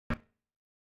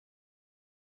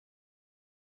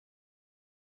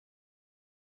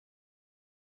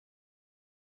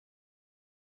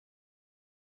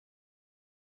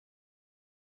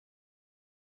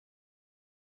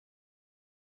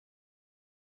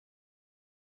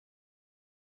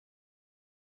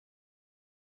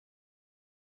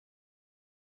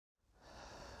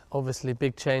Obviously,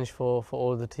 big change for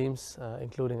all the teams,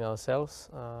 including ourselves.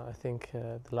 I think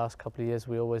the last couple of years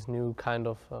we always knew kind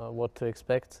of what to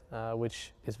expect,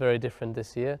 which is very different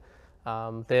this year.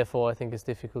 Therefore, I think it's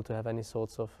difficult to have any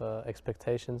sorts of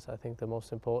expectations. I think the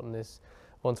most important is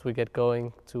once we get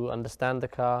going to understand the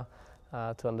car,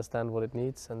 to understand what it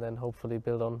needs, and then hopefully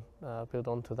build on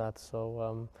to that.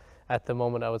 So at the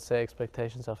moment, I would say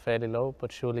expectations are fairly low,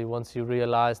 but surely once you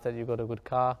realize that you got a good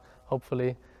car,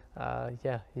 hopefully.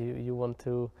 You want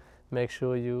to make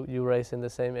sure you race in the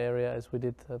same area as we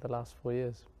did the last 4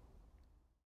 years.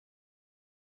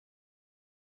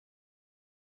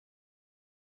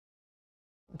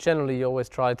 Generally, you always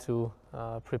try to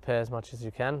prepare as much as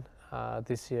you can.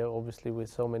 This year, obviously, with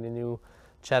so many new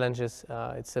challenges,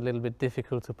 it's a little bit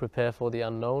difficult to prepare for the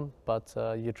unknown, but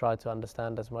you try to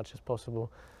understand as much as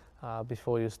possible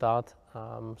before you start.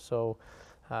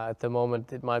 At the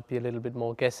moment, it might be a little bit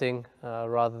more guessing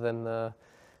rather than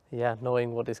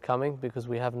knowing what is coming, because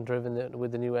we haven't driven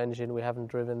with the new engine, we haven't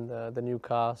driven the new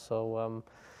car. So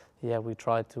we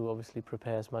try to obviously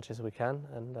prepare as much as we can,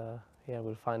 and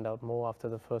we'll find out more after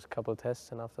the first couple of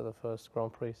tests and after the first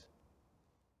Grand Prix.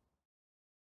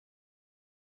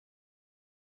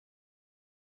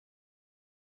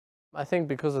 I think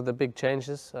because of the big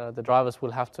changes, the drivers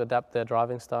will have to adapt their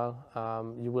driving style.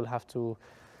 You will have to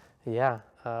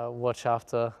watch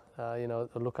after,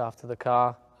 look after the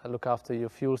car, look after your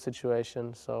fuel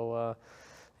situation. So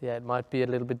it might be a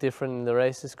little bit different in the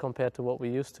races compared to what we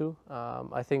used to.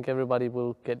 I think everybody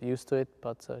will get used to it,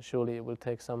 but surely it will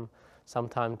take some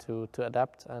time to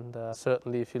adapt. And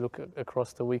certainly if you look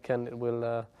across the weekend, it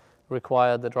will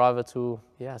require the driver to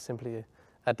simply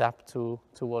adapt to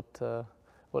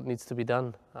what needs to be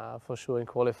done. For sure in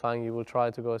qualifying you will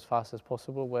try to go as fast as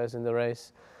possible, whereas in the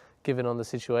race, given on the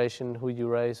situation, who you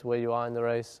race, where you are in the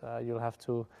race, you'll have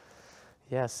to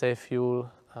save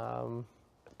fuel,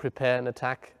 prepare and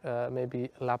attack maybe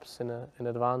laps in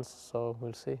advance. So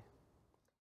we'll see.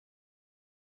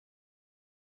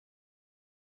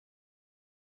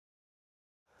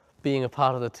 Being a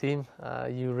part of the team,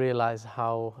 you realize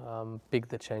how big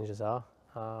the changes are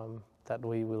that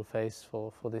we will face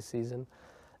for this season.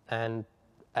 And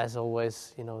as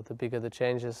always, the bigger the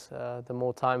changes, the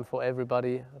more time for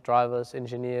everybody, drivers,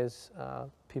 engineers,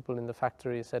 people in the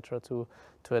factory, etc., to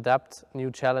adapt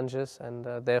new challenges. And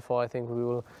therefore, I think we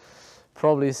will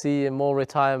probably see more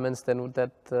retirements than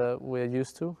that we're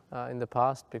used to in the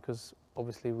past, because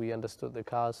obviously we understood the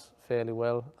cars fairly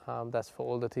well. That's for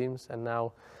all the teams, and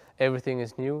now everything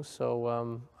is new.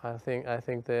 So I think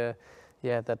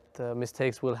that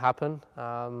mistakes will happen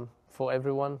for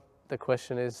everyone. The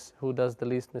question is who does the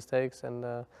least mistakes, and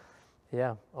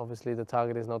obviously the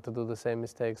target is not to do the same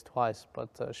mistakes twice, but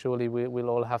surely we'll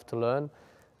all have to learn,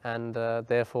 and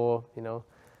therefore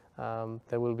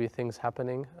there will be things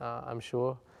happening, I'm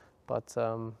sure, but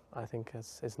I think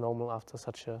it's normal after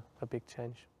such a big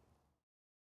change.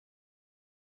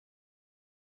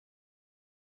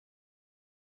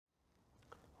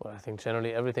 Well, I think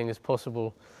generally everything is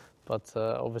possible. But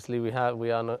obviously we are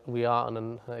on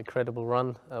an incredible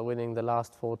run, winning the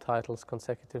last 4 titles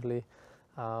consecutively.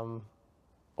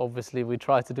 Obviously we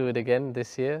try to do it again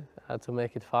this year to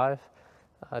make it 5,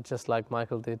 just like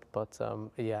Michael did. But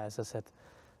as I said,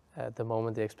 at the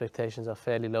moment the expectations are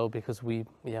fairly low, because we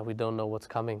don't know what's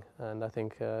coming, and I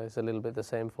think it's a little bit the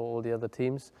same for all the other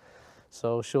teams.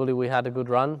 So surely we had a good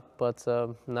run, but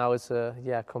now it's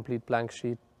a complete blank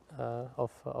sheet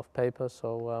of paper.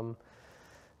 So.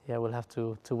 We'll have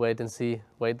to wait and see,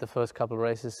 wait the first couple of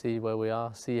races, see where we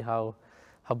are, see how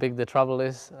big the trouble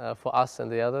is for us and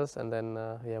the others, and then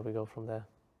we go from there.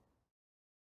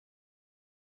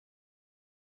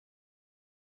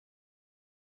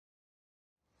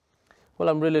 Well,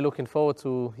 I'm really looking forward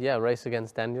to race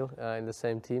against Daniel in the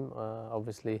same team.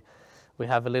 Obviously, we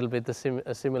have a little bit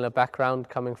a similar background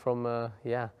coming from the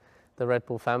Red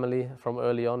Bull family from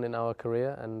early on in our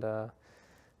career, and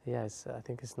I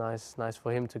think it's nice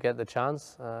for him to get the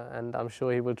chance, and I'm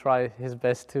sure he will try his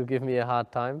best to give me a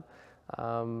hard time.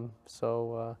 I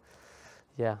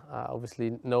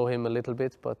obviously know him a little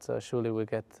bit, but surely we'll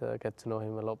get to know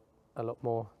him a lot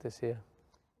more this year.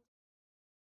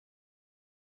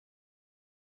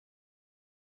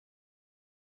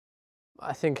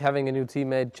 I think having a new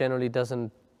teammate generally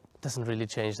doesn't really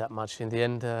change that much. In the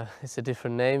end, it's a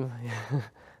different name.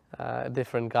 A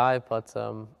different guy, but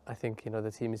I think the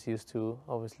team is used to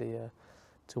obviously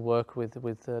to work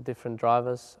with different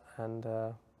drivers, and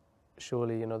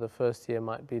surely the first year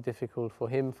might be difficult for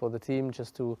him, for the team,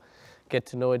 just to get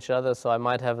to know each other. So I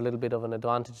might have a little bit of an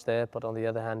advantage there, but on the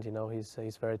other hand,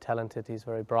 he's very talented, he's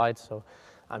very bright. So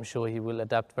I'm sure he will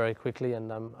adapt very quickly,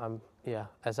 and yeah,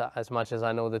 as much as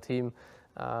I know the team,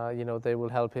 you know, they will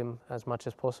help him as much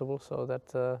as possible, so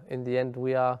that in the end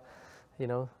we are, you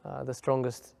know, the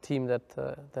strongest team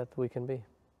that we can be.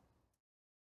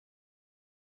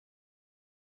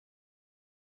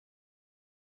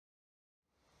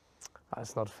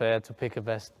 It's not fair to pick a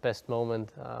best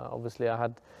moment. Obviously, I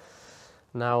had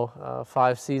now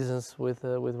 5 seasons with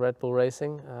Red Bull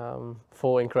Racing.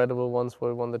 4 incredible ones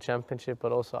where we won the championship,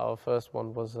 but also our first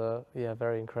one was yeah,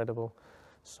 very incredible.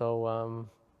 So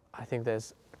I think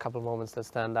there's a couple of moments that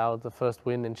stand out. The first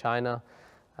win in China,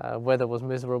 weather was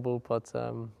miserable, but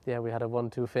yeah, we had a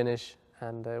 1-2 finish,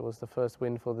 and it was the first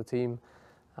win for the team.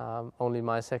 Only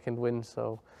my second win.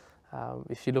 So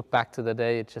if you look back to the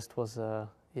day, it just was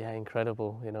yeah,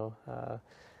 incredible. You know,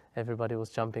 everybody was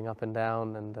jumping up and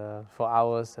down and for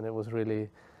hours, and it was really,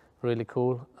 really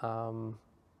cool.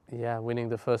 Yeah, winning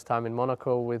the first time in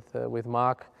Monaco with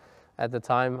Mark. At the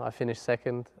time, I finished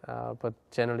second, but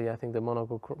generally, I think the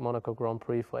Monaco Grand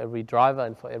Prix for every driver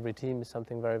and for every team is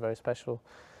something very, very special.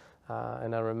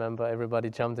 And I remember everybody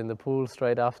jumped in the pool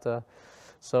straight after.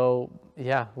 So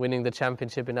yeah, winning the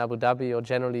championship in Abu Dhabi, or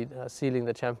generally sealing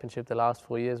the championship the last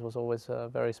 4 years, was always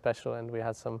very special, and we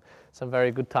had some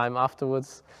very good time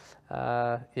afterwards.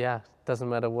 Yeah, doesn't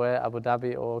matter where, Abu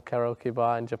Dhabi or karaoke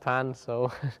bar in Japan.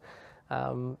 So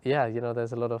yeah, you know,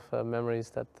 there's a lot of memories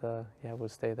that yeah, will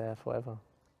stay there forever.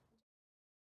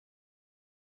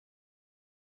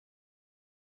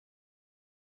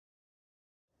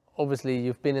 Obviously,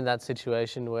 you've been in that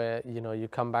situation where, you know, you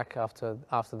come back after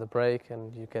the break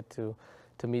and you get to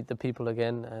meet the people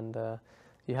again, and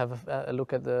you have a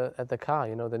look at the car,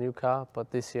 you know, the new car. But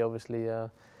this year, obviously,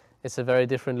 it's a very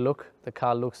different look. The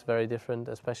car looks very different,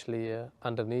 especially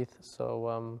underneath.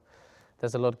 So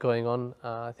there's a lot going on.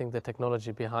 I think the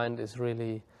technology behind is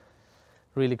really,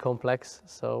 really complex.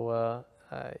 So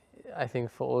I think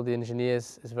for all the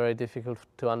engineers, it's very difficult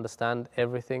to understand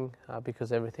everything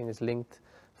because everything is linked.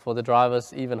 For the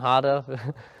drivers, even harder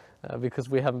because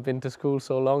we haven't been to school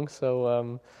so long.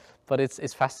 So, but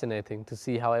it's fascinating to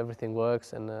see how everything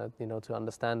works, and you know, to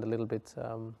understand a little bit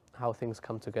how things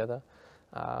come together.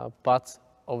 But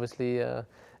obviously,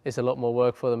 it's a lot more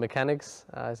work for the mechanics.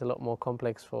 It's a lot more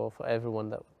complex for everyone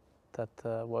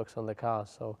that works on the car.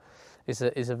 So, it's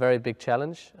a very big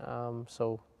challenge.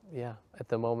 So yeah, at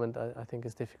the moment, I think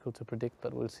it's difficult to predict,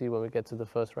 but we'll see when we get to the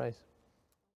first race.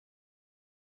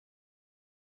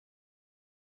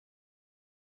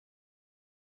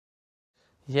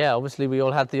 Yeah, obviously we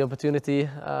all had the opportunity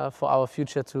for our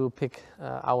future to pick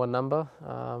our number.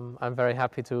 I'm very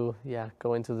happy to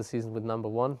go into the season with number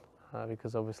 1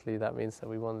 because obviously that means that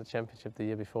we won the championship the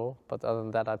year before. But other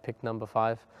than that, I picked number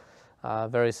 5.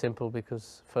 Very simple,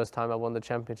 because first time I won the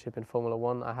championship in Formula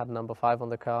 1, I had number 5 on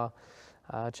the car.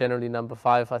 Generally number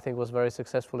 5 I think was very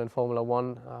successful in Formula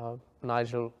 1.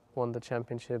 Nigel won the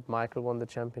championship, Michael won the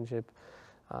championship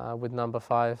with number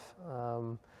 5.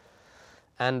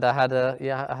 And I have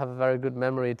a very good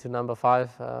memory to number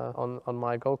 5 on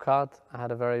my go-kart. I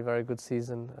had a very, very good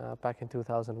season back in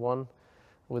 2001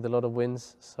 with a lot of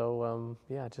wins. So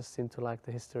yeah, I just seem to like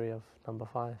the history of number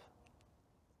 5.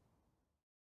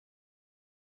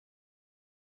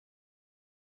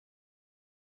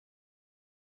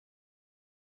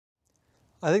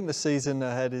 I think the season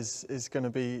ahead is going to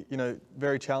be, you know,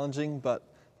 very challenging but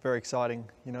very exciting.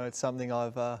 You know, it's something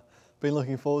I've been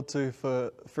looking forward to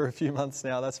for a few months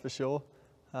now, that's for sure.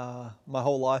 My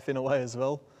whole life in a way as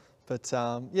well. But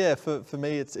yeah, for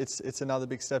me, it's another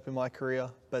big step in my career.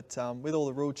 But with all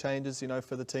the rule changes, you know,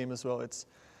 for the team as well, it's,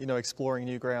 you know, exploring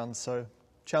new grounds. So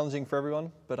challenging for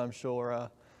everyone, but I'm sure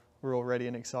we're all ready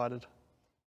and excited.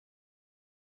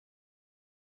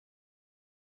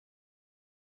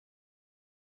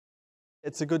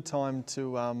 It's a good time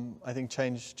to, I think,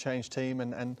 change team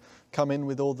and come in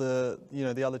with all the, you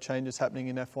know, the other changes happening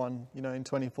in F1, you know, in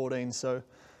 2014. So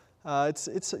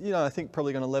it's you know, I think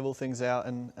probably going to level things out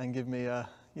and give me,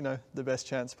 you know, the best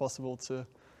chance possible to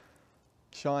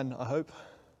shine, I hope.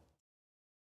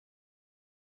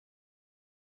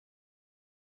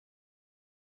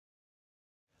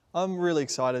 I'm really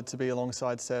excited to be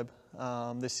alongside Seb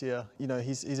this year. You know,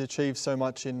 he's achieved so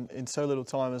much in so little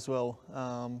time as well.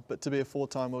 But to be a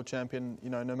 4-time world champion, you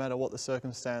know, no matter what the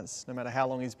circumstance, no matter how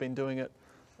long he's been doing it,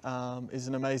 is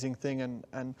an amazing thing.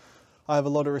 And I have a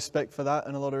lot of respect for that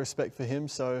and a lot of respect for him.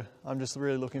 So I'm just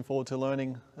really looking forward to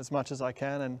learning as much as I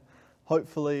can, and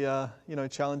hopefully, you know,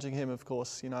 challenging him. Of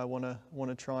course, you know, I want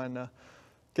to try and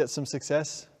get some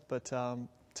success. But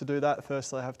to do that,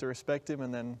 firstly, I have to respect him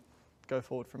and then go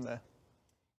forward from there.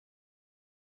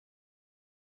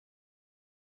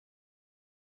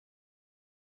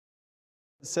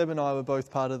 Seb and I were both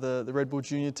part of the Red Bull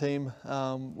Junior team.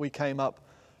 We came up,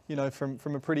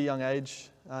 from a pretty young age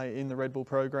in the Red Bull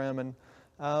program, and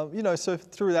so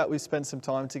through that we've spent some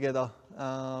time together,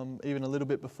 even a little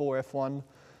bit before F1.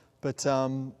 But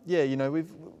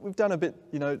we've done a bit,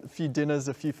 a few dinners,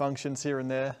 a few functions here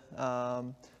and there.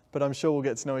 But I'm sure we'll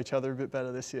get to know each other a bit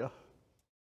better this year.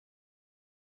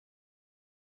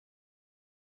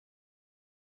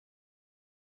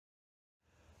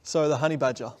 So the honey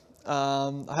badger,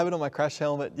 I have it on my crash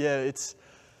helmet. Yeah, it's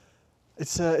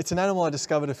an animal I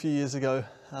discovered a few years ago.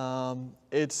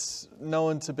 It's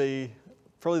known to be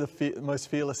probably the most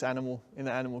fearless animal in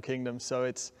the animal kingdom. So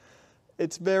it's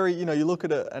very, you look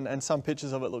at it and some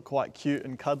pictures of it look quite cute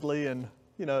and cuddly, and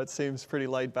it seems pretty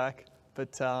laid back.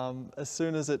 But as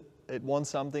soon as it wants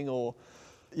something, or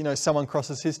someone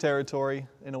crosses his territory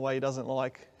in a way he doesn't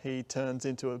like, he turns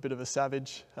into a bit of a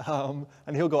savage,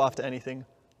 and he'll go after anything.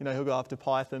 He'll go after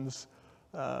pythons,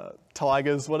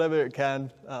 tigers, whatever it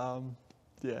can.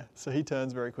 So he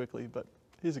turns very quickly, but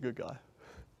he's a good guy.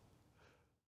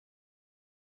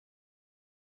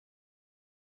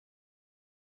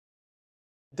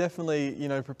 Definitely,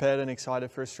 prepared and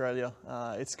excited for Australia.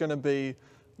 It's going to be,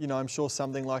 I'm sure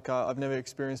something like I've never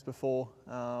experienced before.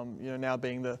 Now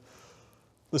being the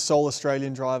sole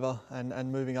Australian driver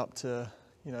and moving up to,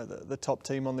 the top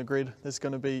team on the grid, there's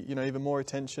going to be, even more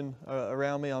attention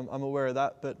around me. I'm aware of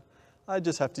that, but I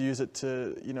just have to use it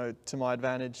to my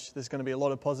advantage. There's going to be a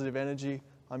lot of positive energy,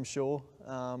 I'm sure,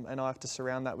 and I have to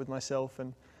surround that with myself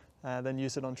and then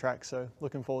use it on track. So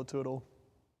looking forward to it all.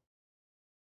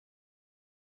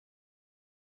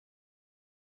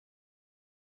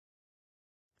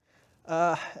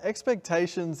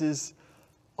 Expectations is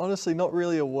honestly not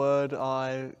really a word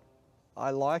I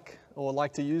like or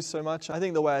like to use so much. I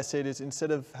think the way I see it is,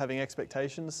 instead of having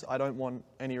expectations, I don't want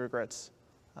any regrets.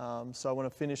 So I want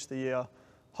to finish the year,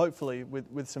 hopefully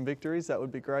with some victories. That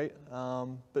would be great.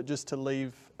 But just to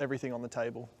leave everything on the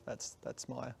table. That's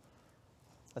my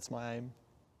aim.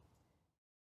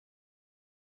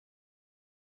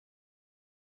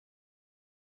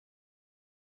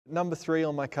 Number 3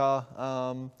 on my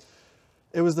car.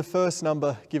 It was the first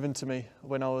number given to me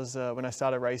when I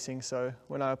started racing. So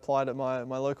when I applied at my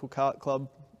local kart club,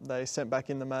 they sent back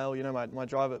in the mail, my my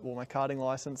karting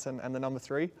license and the number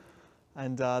 3,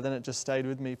 and then it just stayed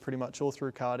with me pretty much all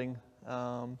through karting.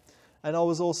 And I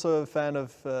was also a fan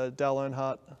of Dale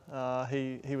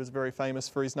Earnhardt. He was very famous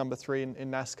for his number 3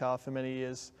 in NASCAR for many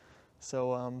years.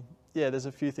 So there's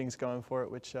a few things going for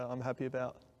it which I'm happy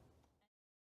about.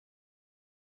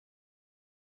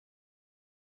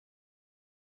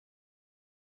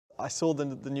 I saw the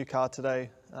new car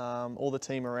today, all the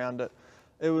team around it.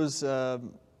 It was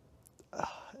an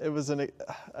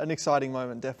exciting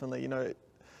moment, definitely. It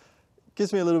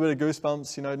gives me a little bit of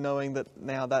goosebumps, knowing that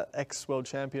now that ex-world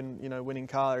champion, winning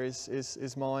car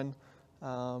is mine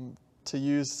to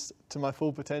use to my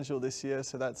full potential this year.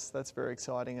 So that's very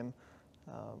exciting, and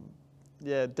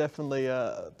definitely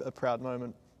a proud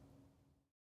moment.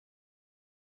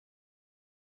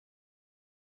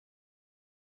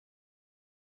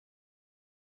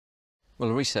 Well,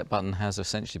 the reset button has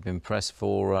essentially been pressed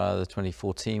for the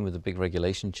 2014 with a big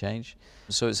regulation change.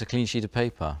 So it's a clean sheet of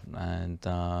paper, and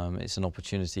it's an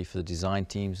opportunity for the design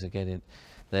teams to get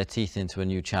their teeth into a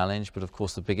new challenge. But of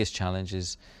course the biggest challenge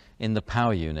is in the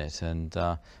power unit, and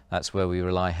that's where we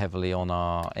rely heavily on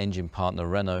our engine partner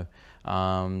Renault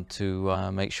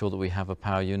to make sure that we have a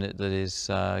power unit that is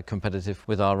competitive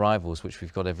with our rivals, which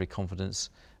we've got every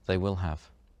confidence they will have.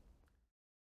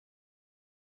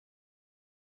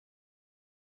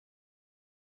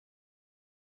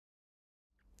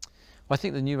 I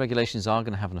think the new regulations are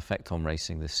going to have an effect on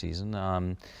racing this season.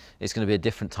 It's going to be a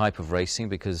different type of racing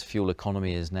because fuel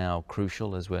economy is now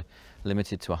crucial, as we're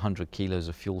limited to 100 kilos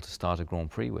of fuel to start a Grand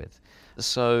Prix with.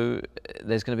 So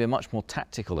there's going to be a much more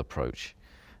tactical approach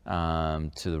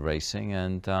to the racing,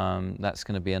 and that's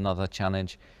going to be another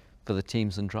challenge for the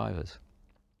teams and drivers.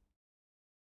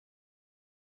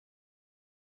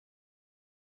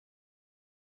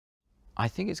 I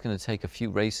think it's going to take a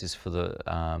few races for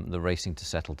the racing to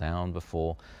settle down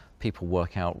before people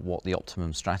work out what the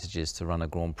optimum strategies to run a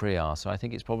Grand Prix are. So I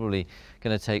think it's probably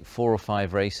going to take 4 or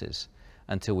 5 races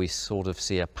until we sort of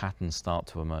see a pattern start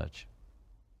to emerge.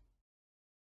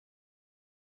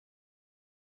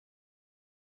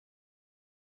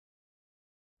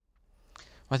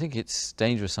 I think it's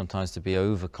dangerous sometimes to be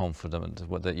overconfident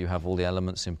that you have all the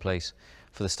elements in place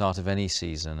for the start of any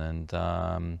season,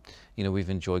 and we've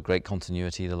enjoyed great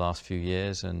continuity the last few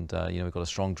years, and we've got a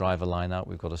strong driver lineup,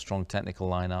 we've got a strong technical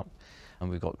lineup, and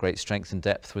we've got great strength and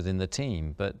depth within the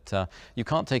team. But you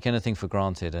can't take anything for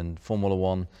granted, and Formula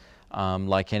One,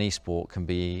 like any sport, can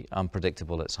be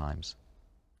unpredictable at times.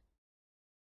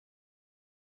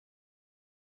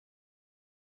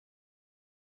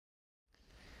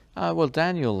 Well,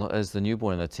 Daniel, as the new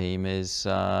boy in the team, is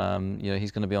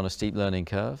he's going to be on a steep learning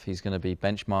curve. He's going to be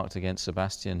benchmarked against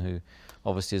Sebastian, who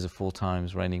obviously is a 4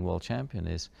 times reigning world champion,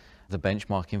 is the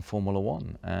benchmark in Formula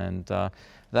One, and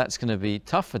that's going to be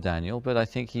tough for Daniel. But I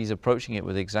think he's approaching it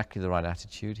with exactly the right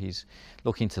attitude. He's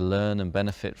looking to learn and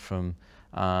benefit from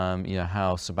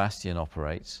how Sebastian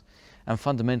operates, and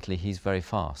fundamentally he's very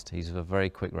fast. He's a very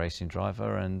quick racing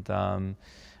driver, and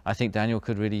I think Daniel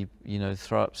could really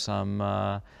throw up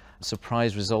some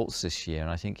surprise results this year, and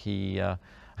I think he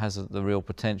has the real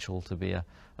potential to be a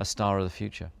star of the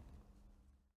future.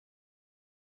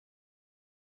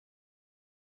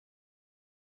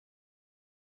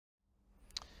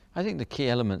 I think the key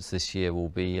elements this year will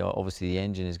be, obviously the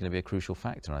engine is going to be a crucial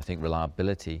factor, and I think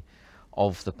reliability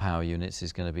of the power units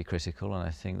is going to be critical, and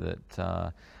I think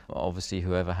that obviously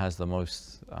whoever has the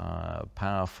most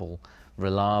powerful,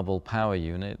 reliable power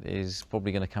unit is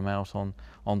probably going to come out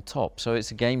on top. So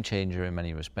it's a game changer in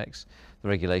many respects, the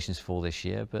regulations for this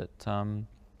year, but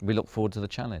we look forward to the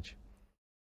challenge.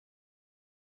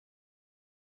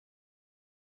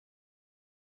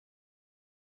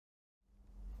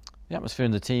 The atmosphere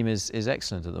in the team is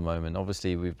excellent at the moment.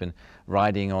 Obviously, we've been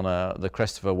riding on the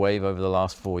crest of a wave over the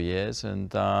last 4 years,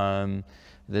 and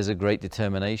there's a great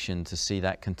determination to see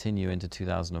that continue into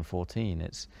 2014.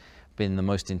 It's been the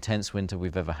most intense winter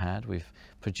we've ever had. We've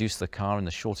produced the car in the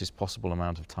shortest possible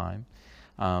amount of time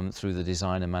through the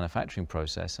design and manufacturing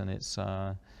process, and it's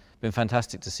been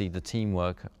fantastic to see the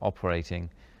teamwork operating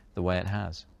the way it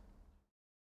has.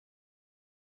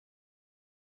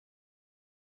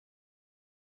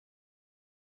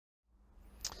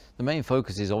 The main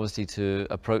focus is obviously to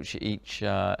approach each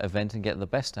event and get the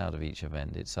best out of each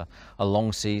event. It's a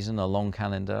long season, a long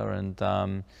calendar,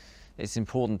 and it's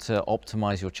important to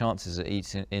optimize your chances at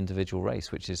each individual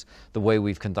race, which is the way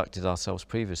we've conducted ourselves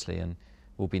previously and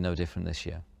will be no different this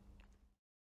year.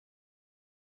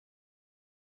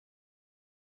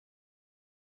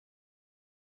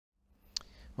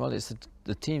 Well, it's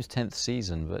the team's 10th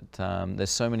season, but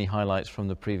there's so many highlights from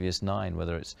the previous 9,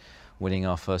 whether it's winning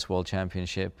our first World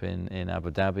Championship in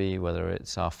Abu Dhabi, whether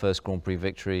it's our first Grand Prix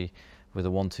victory with a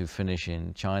 1-2 finish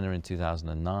in China in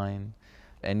 2009,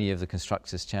 any of the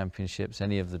Constructors' Championships,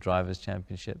 any of the Drivers'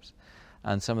 Championships,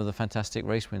 and some of the fantastic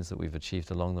race wins that we've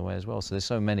achieved along the way as well. So there's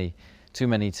so many, too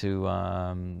many to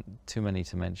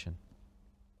mention.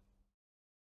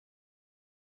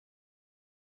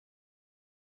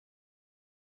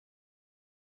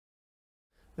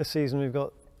 This season we've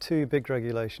got 2 big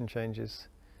regulation changes.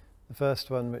 The first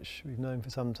one, which we've known for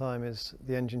some time, is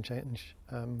the engine change.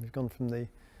 We've gone from the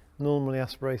normally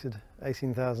aspirated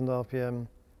 18,000 RPM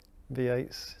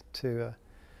V8s to a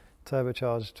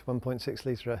turbocharged 1.6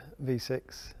 litre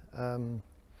V6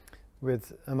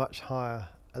 with a much higher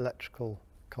electrical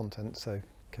content, so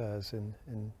KERS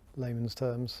in layman's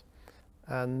terms,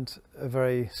 and a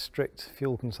very strict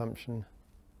fuel consumption.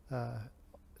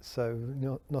 So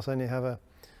not only have a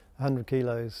 100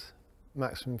 kilos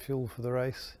maximum fuel for the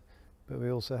race, but we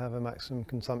also have a maximum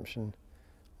consumption,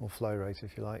 or flow rate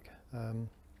if you like.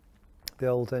 The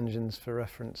old engines, for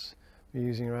reference, were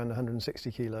using around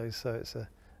 160 kilos, so it's a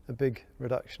big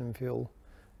reduction in fuel.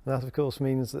 And that of course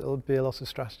means that there'll be a lot of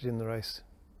strategy in the race.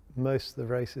 Most of the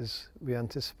races we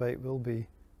anticipate will be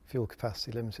fuel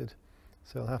capacity limited,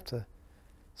 so we'll have to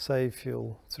save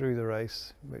fuel through the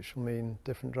race, which will mean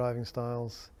different driving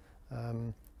styles,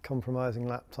 compromising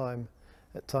lap time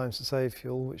at times to save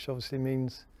fuel, which obviously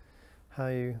means how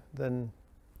you then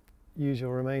use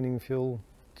your remaining fuel.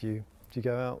 Do you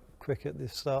go out quick at the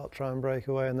start, try and break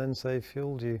away and then save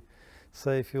fuel? Do you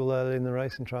save fuel early in the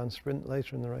race and try and sprint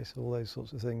later in the race? All those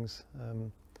sorts of things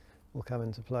will come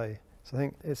into play. So I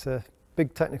think it's a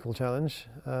big technical challenge.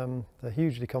 They're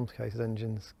hugely complicated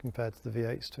engines compared to the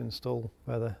V8s to install,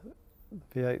 where the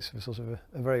V8s were sort of a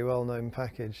very well-known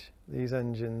package. These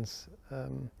engines,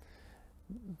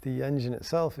 the engine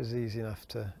itself is easy enough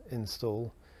to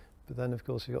install, but then of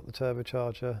course you've got the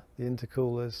turbocharger, the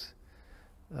intercoolers,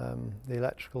 the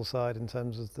electrical side in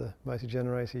terms of the motor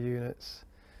generator units,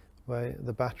 where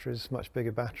the batteries, much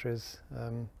bigger batteries.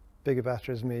 Bigger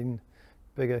batteries mean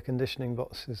bigger conditioning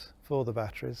boxes for the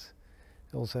batteries.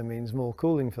 It also means more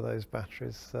cooling for those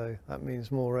batteries, so that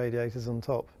means more radiators on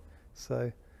top.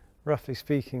 So roughly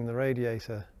speaking, the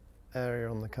radiator area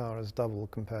on the car has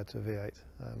doubled compared to a V8,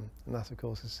 and that of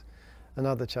course is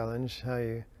another challenge, how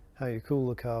you cool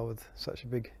the car with such a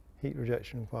big heat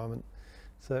rejection requirement.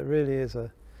 So it really is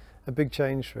a big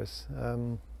change for us.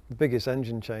 The biggest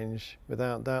engine change,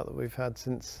 without doubt, that we've had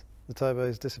since the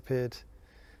turbos disappeared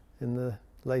in the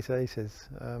late 80s.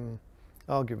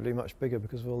 Arguably much bigger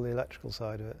because of all the electrical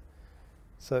side of it.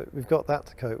 So we've got that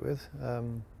to cope with.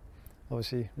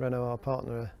 Obviously Renault, our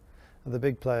partner, are the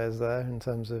big players there in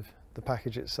terms of the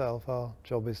package itself. Our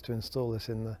job is to install this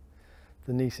in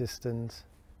the neatest and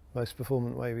most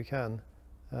performant way we can.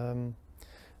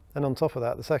 And on top of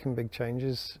that, the second big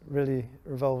changes really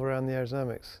revolve around the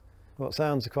aerodynamics. What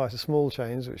sounds quite a small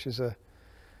change, which is a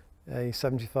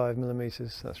 75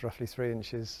 millimetres, that's roughly 3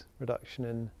 inches reduction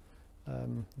in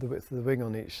the width of the wing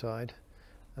on each side,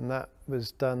 and that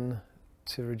was done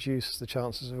to reduce the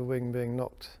chances of a wing being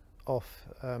knocked off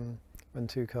when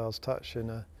two cars touch in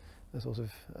a sort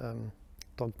of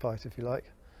dogfight, if you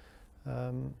like.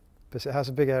 But it has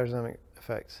a big aerodynamic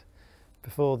effect.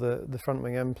 Before, the front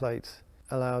wing end plate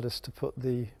allowed us to put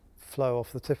the flow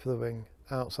off the tip of the wing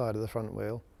outside of the front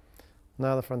wheel.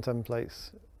 Now the front end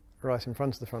plate's right in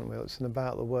front of the front wheel. It's in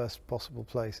about the worst possible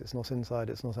place. It's not inside,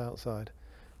 it's not outside.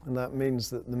 And that means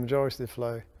that the majority of the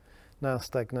flow now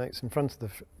stagnates in front of the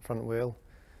front wheel.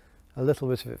 A little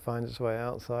bit of it finds its way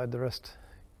outside, the rest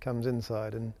comes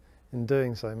inside, and in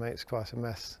doing so makes quite a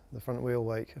mess. The front wheel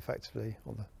wake effectively,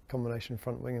 or the combination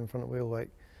front wing and front wheel wake,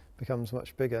 becomes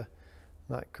much bigger.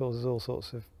 That causes all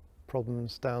sorts of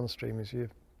problems downstream as you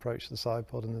approach the side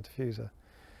pod and the diffuser.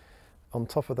 On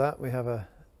top of that, we have a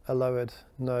lowered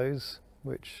nose,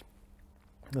 which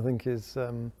I think is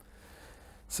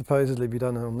supposedly be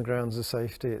done on the grounds of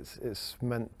safety. It's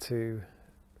meant to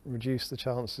reduce the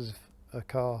chances of a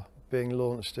car being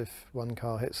launched if one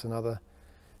car hits another,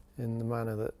 in the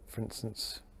manner that, for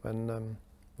instance, when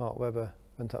Mark Webber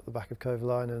went up the back of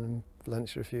Kovalainen in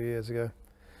Valencia a few years ago.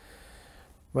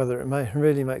 Whether it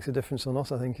really makes a difference or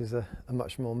not, I think, is a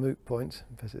much more moot point,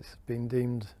 because it's been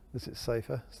deemed that it's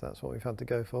safer, so that's what we've had to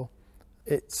go for.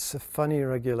 It's a funny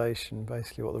regulation.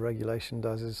 Basically what the regulation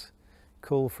does is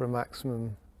call for a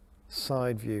maximum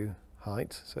side view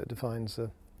height, so it defines the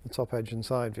top edge and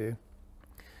side view,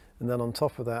 and then on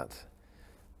top of that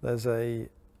there's a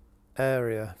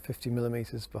area 50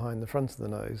 millimetres behind the front of the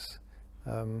nose,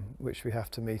 which we have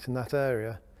to meet, and that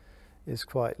area is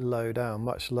quite low down,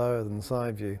 much lower than the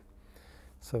side view.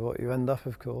 So what you end up,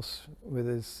 of course, with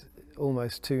is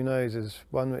almost two noses,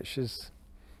 one which is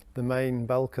the main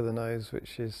bulk of the nose,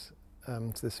 which is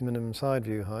to this minimum side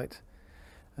view height,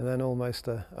 and then almost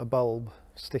a bulb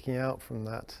sticking out from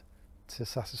that to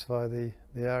satisfy the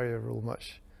area rule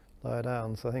much lower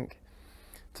down. So I think,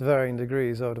 to varying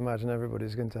degrees, I would imagine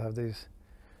everybody's going to have these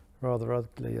rather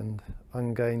ugly and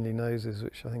ungainly noses,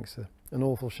 which I think is an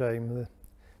awful shame.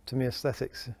 To me,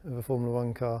 aesthetics of a Formula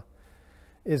One car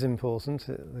is important.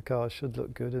 The car should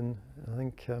look good, and I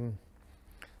think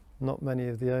not many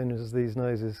of the owners of these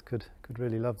noses could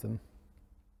really love them.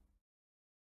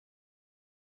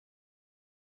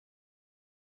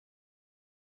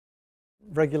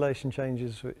 Regulation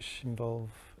changes which involve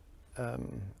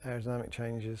aerodynamic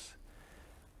changes,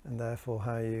 and therefore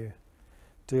how you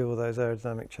deal with those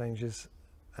aerodynamic changes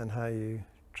and how you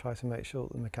try to make sure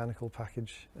that the mechanical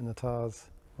package and the tyres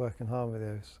work in harmony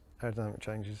with those aerodynamic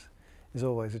changes is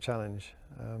always a challenge.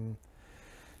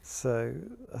 So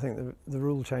I think the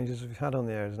rule changes we've had on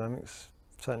the aerodynamics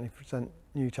certainly present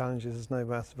new challenges, there's no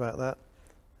doubt about that.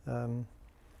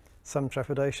 Some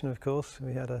trepidation, of course.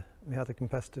 We had a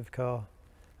competitive car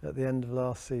at the end of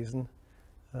last season.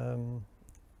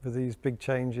 With these big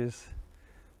changes,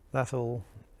 that all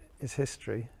is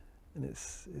history, and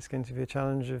it's going to be a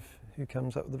challenge of who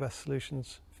comes up with the best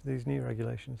solutions for these new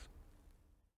regulations.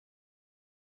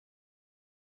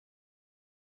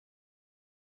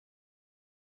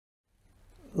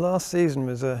 Last season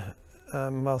was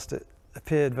whilst it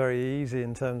appeared very easy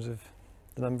in terms of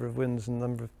the number of wins and the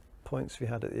number of points we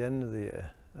had at the end of the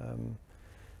year,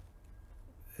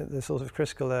 the sort of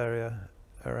critical area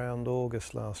around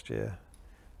August last year,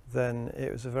 then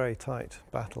it was a very tight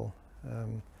battle.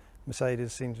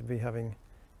 Mercedes seemed to be having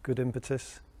good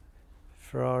impetus.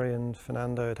 Ferrari and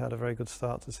Fernando had a very good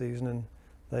start to the season, and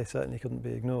they certainly couldn't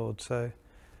be ignored. So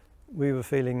we were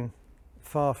feeling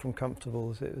far from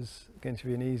comfortable as it was going to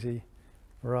be an easy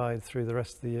ride through the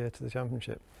rest of the year to the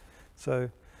championship. So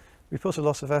we put a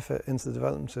lot of effort into the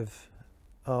development of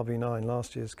RB9,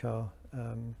 last year's car,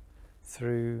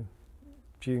 through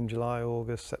June, July,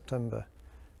 August, September.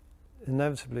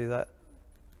 Inevitably that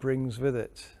brings with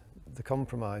it the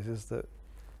compromises that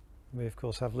we of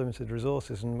course have limited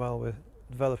resources, and while we're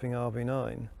developing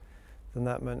RB9, then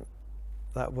that meant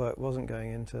that work wasn't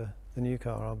going into the new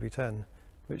car RB10,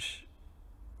 which,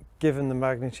 given the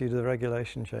magnitude of the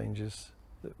regulation changes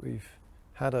that we've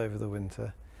had over the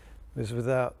winter was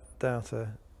without doubt a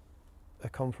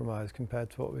compromise compared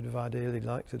to what we'd have ideally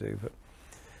liked to do, but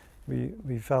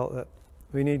we felt that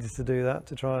we needed to do that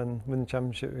to try and win the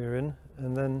championship we were in,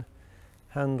 and then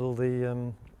handle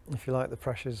the, if you like, the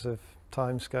pressures of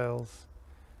timescales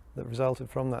that resulted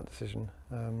from that decision.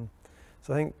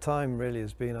 So I think time really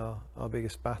has been our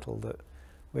biggest battle, that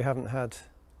we haven't had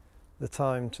the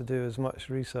time to do as much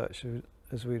research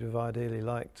as we'd have ideally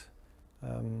liked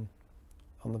on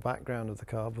the background of the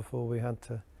car before we had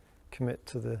to commit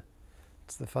to the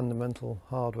fundamental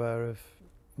hardware of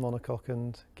monocoque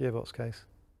and gearbox case.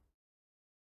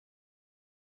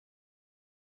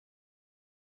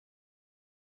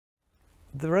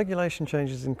 The regulation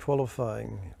changes in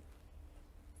qualifying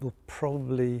will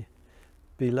probably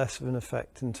be less of an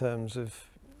effect in terms of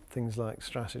things like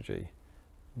strategy,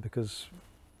 because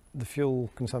the fuel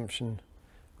consumption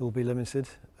will be limited.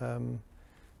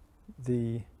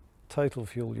 The total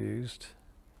fuel used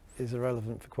is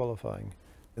irrelevant for qualifying.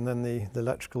 And then the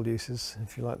electrical uses,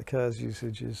 if you like, the KERS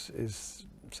usage is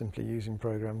simply using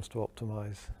programs to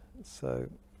optimise. So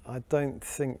I don't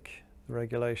think the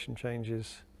regulation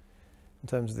changes in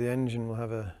terms of the engine will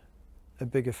have a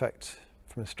big effect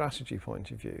from a strategy point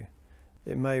of view.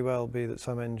 It may well be that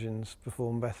some engines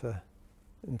perform better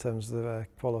in terms of their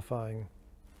qualifying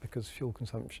because fuel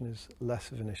consumption is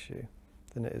less of an issue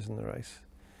than it is in the race.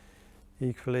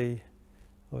 Equally,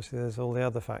 obviously there's all the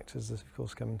other factors that of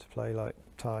course come into play, like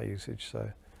tyre usage,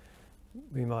 so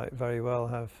we might very well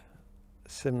have a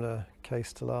similar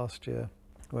case to last year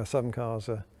where some cars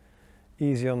are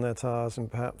easy on their tyres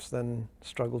and perhaps then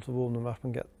struggle to warm them up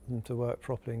and get them to work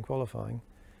properly in qualifying,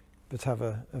 but have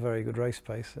a very good race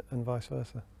pace, and vice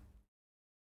versa.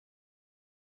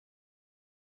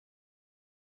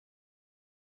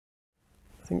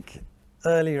 I think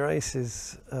early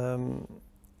races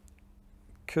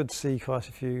could see quite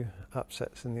a few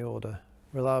upsets in the order.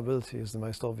 Reliability is the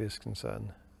most obvious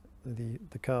concern.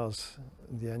 The cars,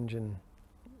 the engine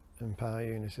and power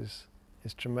unit is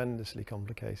tremendously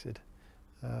complicated.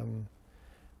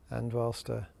 And whilst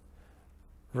a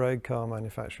road car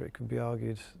manufacturer, it could be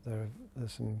argued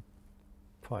there's some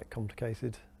quite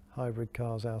complicated hybrid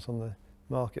cars out on the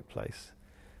marketplace.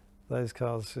 Those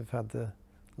cars have had the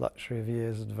luxury of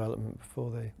years of development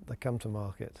before they come to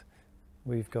market.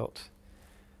 We've got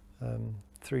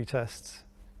 3 tests,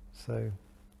 so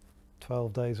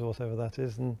 12 days or whatever that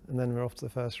is, and then we're off to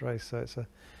the first race. So it's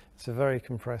a very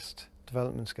compressed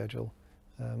development schedule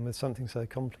with something so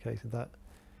complicated that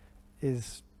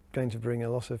is going to bring a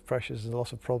lot of pressures and a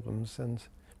lot of problems and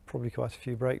probably quite a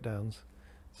few breakdowns.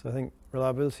 So I think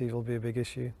reliability will be a big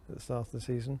issue at the start of the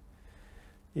season.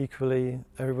 Equally,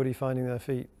 everybody finding their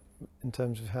feet in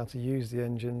terms of how to use the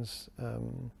engines,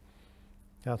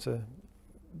 how to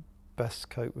best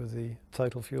cope with the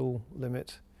total fuel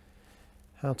limit,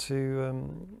 how to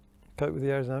cope with the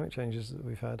aerodynamic changes that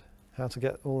we've had, how to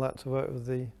get all that to work with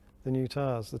the new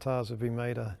tyres. The tyres have been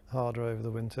made harder over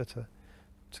the winter to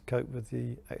cope with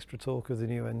the extra torque of the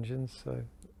new engines. So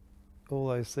all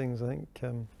those things I think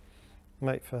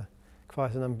make for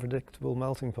quite an unpredictable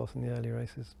melting pot in the early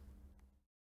races.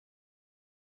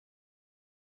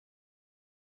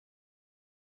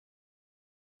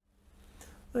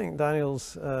 I think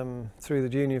Daniel's, through the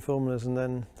junior formulas and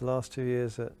then the last 2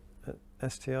 years at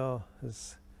STR,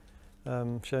 has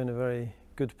shown a very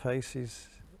good pace. He's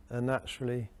a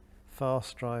naturally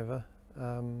fast driver.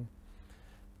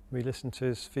 We listened to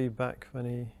his feedback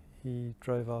when he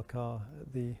drove our car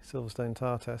at the Silverstone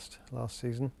tyre test last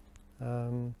season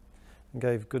and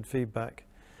gave good feedback.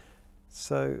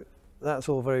 So that's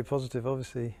all very positive.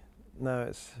 Obviously now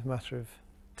it's a matter of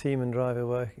team and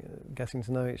driver getting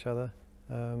to know each other,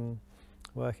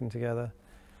 working together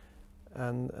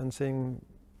and seeing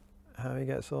how he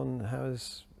gets on,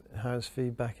 how his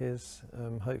feedback is.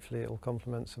 Hopefully it will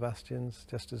complement Sebastian's,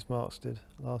 just as Mark's did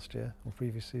last year or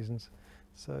previous seasons.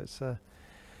 So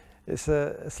it's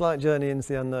a slight journey into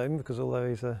the unknown, because although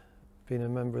he's been a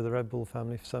member of the Red Bull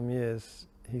family for some years,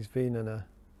 he's been in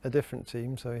a different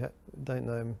team, so we don't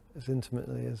know him as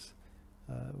intimately as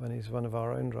when he's one of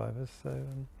our own drivers. So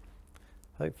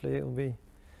hopefully it will be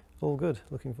all good.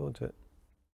 Looking forward to it.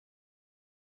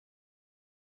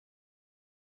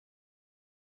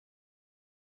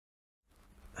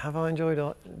 Have I enjoyed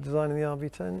designing the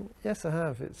RB10? Yes, I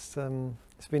have. It's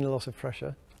been a lot of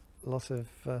pressure, a lot of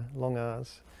long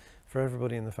hours for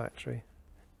everybody in the factory.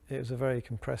 It was a very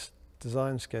compressed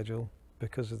design schedule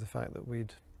because of the fact that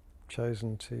we'd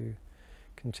chosen to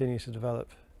continue to develop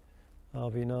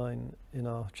RB9 in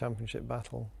our championship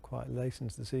battle quite late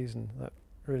into the season. That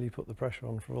really put the pressure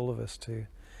on for all of us to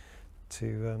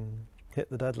hit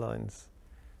the deadlines.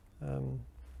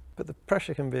 But the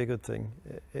pressure can be a good thing.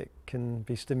 It can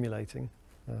be stimulating.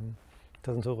 It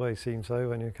doesn't always seem so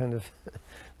when you're kind of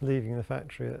leaving the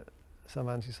factory at some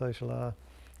antisocial hour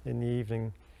in the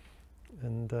evening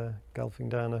and gulping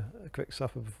down a quick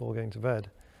supper before going to bed.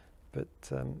 But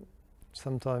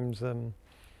sometimes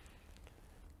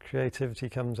creativity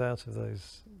comes out of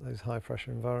those high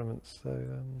pressure environments. So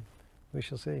we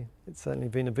shall see. It's certainly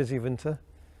been a busy winter,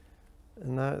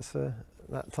 and now it's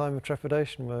that time of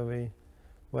trepidation where we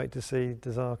wait to see,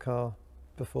 does our car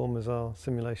perform as our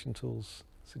simulation tools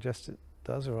suggest it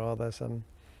does, or are there some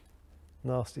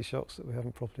nasty shocks that we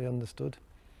haven't properly understood?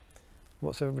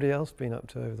 What's everybody else been up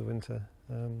to over the winter?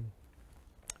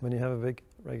 When you have a big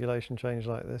regulation change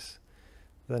like this,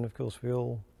 then of course we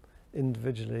all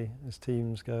individually as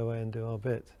teams go away and do our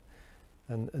bit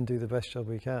and do the best job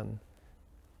we can,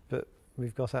 but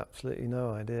we've got absolutely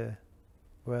no idea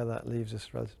where that leaves us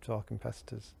relative to our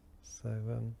competitors. So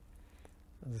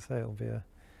as I say, it'll be a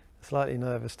slightly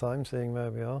nervous time seeing where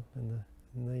we are in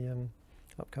the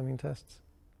upcoming tests.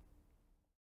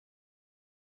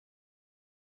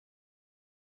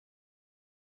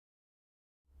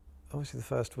 Obviously the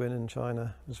first win in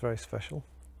China was very special.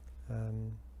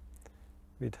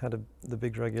 We'd had the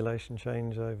big regulation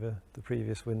change over the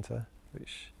previous winter,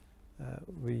 which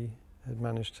we had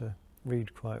managed to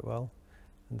read quite well,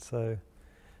 and so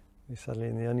we're suddenly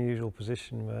in the unusual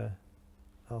position where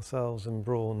ourselves and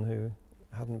Brawn, who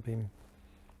hadn't been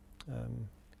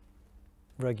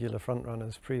regular front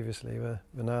runners previously, were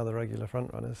now the regular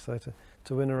front runners. So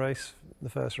to win a race, the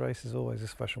first race, is always a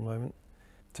special moment.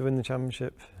 To win the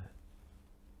championship,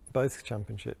 both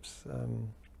championships,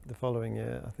 the following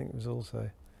year, I think was also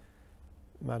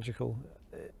magical.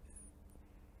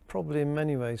 Probably in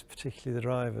many ways, particularly the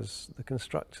drivers, the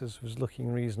constructors was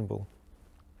looking reasonable.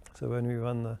 So when we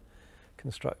won the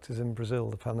constructors in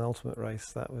Brazil, the penultimate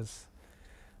race, that was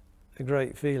a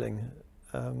great feeling.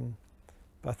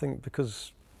 But I think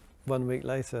because 1 week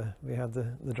later we had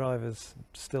the drivers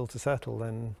still to settle,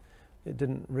 then it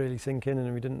didn't really sink in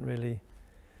and we didn't really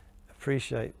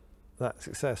appreciate that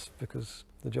success because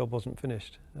the job wasn't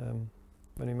finished.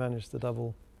 When we managed the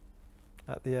double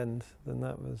at the end, then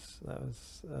that was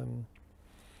an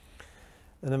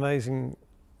amazing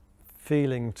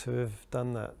feeling to have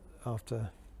done that after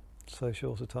so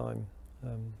short a time,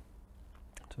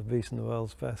 to have beaten the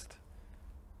world's best.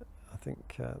 I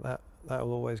think that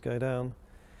will always go down.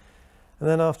 And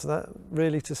then after that,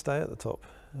 really to stay at the top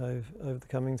over the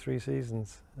coming 3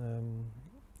 seasons,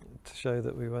 to show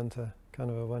that we weren't a kind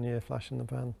of a one-year flash in the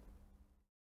pan.